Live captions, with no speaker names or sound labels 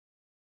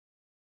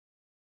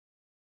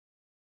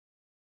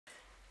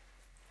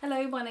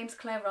Hello, my name's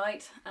Claire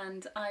Wright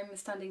and I'm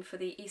standing for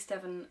the East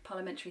Devon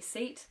parliamentary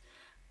seat,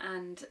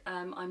 and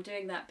I'm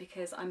doing that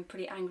because I'm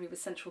pretty angry with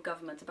central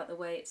government about the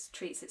way it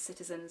treats its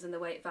citizens and the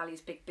way it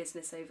values big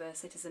business over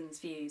citizens'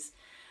 views.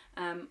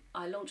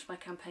 I launched my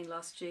campaign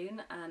last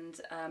June, and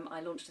I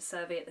launched a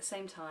survey at the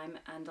same time,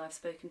 and I've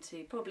spoken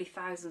to probably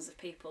thousands of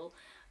people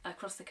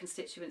across the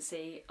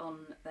constituency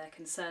on their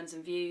concerns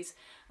and views,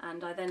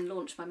 and I then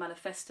launched my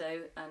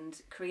manifesto and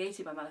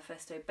created my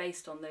manifesto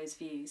based on those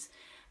views,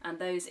 and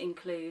those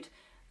include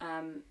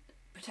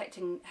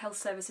protecting health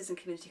services and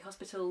community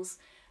hospitals,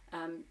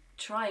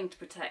 trying to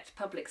protect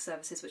public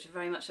services which are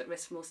very much at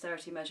risk from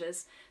austerity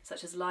measures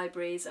such as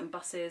libraries and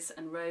buses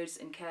and roads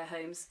and care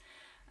homes,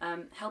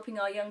 helping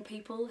our young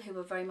people who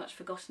are very much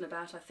forgotten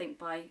about, I think,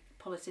 by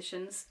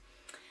politicians,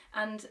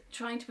 and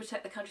trying to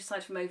protect the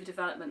countryside from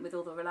overdevelopment with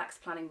all the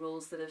relaxed planning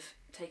rules that have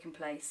taken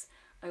place.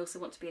 I also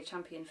want to be a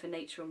champion for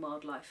nature and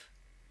wildlife.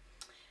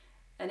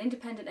 An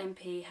independent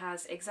MP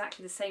has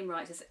exactly the same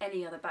rights as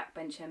any other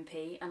backbench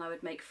MP, and I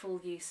would make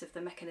full use of the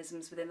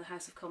mechanisms within the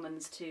House of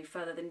Commons to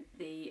further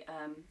the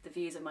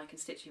views of my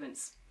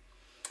constituents.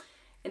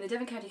 In the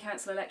Devon County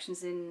Council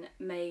elections in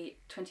May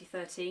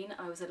 2013,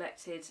 I was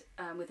elected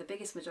with the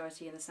biggest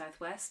majority in the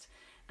southwest,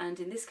 and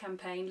in this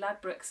campaign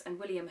Ladbrokes and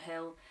William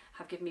Hill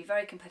have given me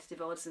very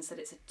competitive odds and said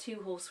it's a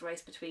two-horse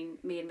race between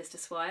me and Mr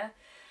Swire.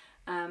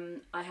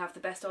 I have the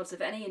best odds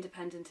of any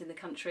independent in the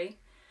country.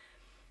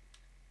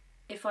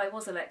 If I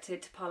was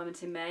elected to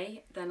Parliament in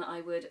May, then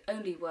I would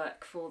only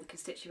work for the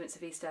constituents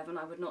of East Devon.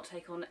 I would not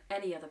take on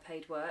any other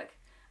paid work,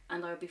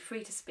 and I would be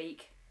free to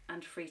speak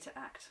and free to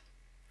act.